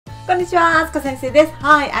Konnichiwa, Asuka Sensei desu.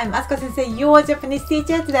 Hi, I'm Asuka Sensei, your Japanese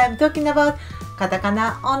teacher. Today I'm talking about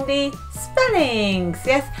katakana-only spellings.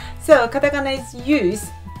 Yes, so katakana is used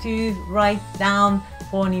to write down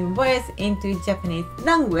foreign words into Japanese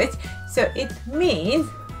language. So it means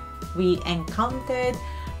we encountered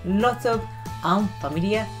lots of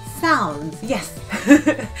unfamiliar sounds. Yes.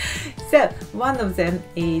 So one of them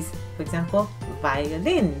is, for example,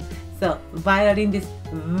 violin. So violin, this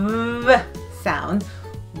v sound,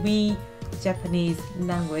 we Japanese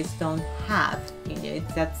language don't have.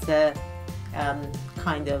 That's a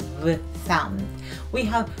kind of v sound. We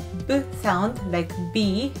have b sound like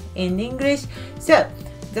b in English. So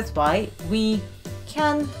that's why we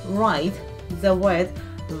can write the word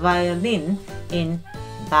violin in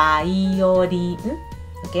violin.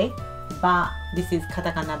 Okay, ba. This is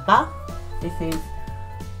katakana ba. This is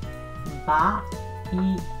ba,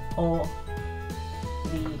 i, o,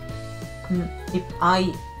 li. If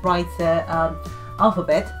I write the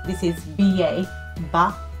alphabet, this is ba,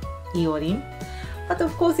 ba, iolin. But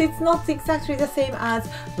of course, it's not exactly the same as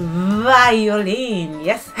violin.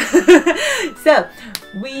 Yes. So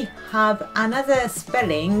we have another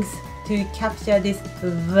spellings to capture this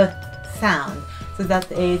v sound. So that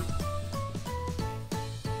is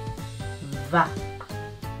va.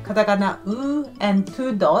 Katakana u and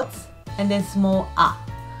two dots and then small a.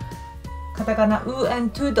 Katakana u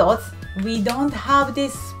and two dots. We don't have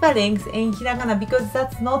these spellings in hiragana because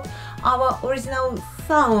that's not our original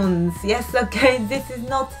sounds. Yes, okay, this is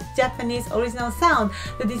not Japanese original sound.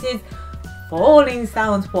 So this is foreign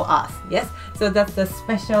sounds for us. Yes, so that's the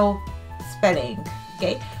special spelling.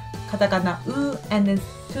 Okay, katakana u and then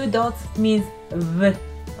two dots means v.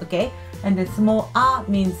 Okay, and then small a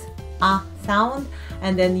means a sound,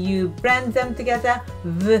 and then you blend them together,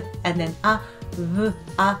 v, and then a, v,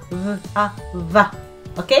 a, v, a, va.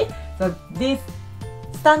 Okay, so this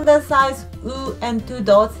standard size u and two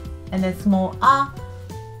dots and then small a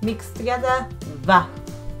mixed together, va,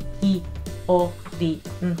 i, o, li,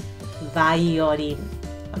 violin.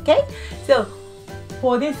 Okay, so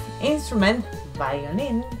for this instrument,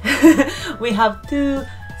 violin, we have two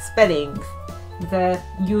spellings. The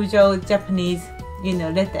usual Japanese,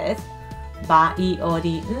 letters, ba, i, o,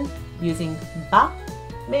 li, using ba.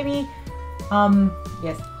 Maybe,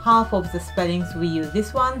 yes, half of the spellings we use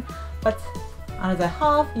this one, but another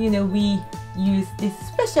half, we use these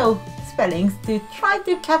special spellings to try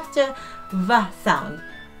to capture va sound,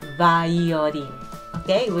 violin.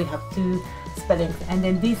 Okay, we have two spellings, and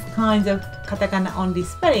then these kinds of katakana only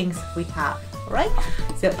spellings we have. Right?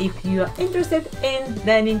 So if you are interested in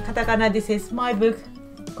learning katakana, this is my book,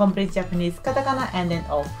 Complete Japanese Katakana, and then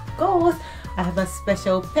of course I have a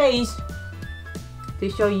special page to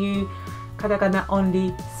show you katakana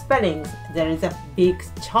only spellings. There is a big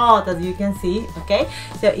chart as you can see. Okay,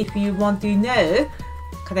 so if you want to know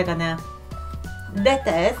katakana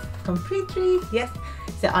letters completely, yes,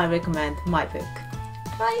 so I recommend my book.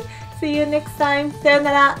 Bye, see you next time. さよ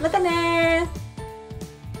なら、またね。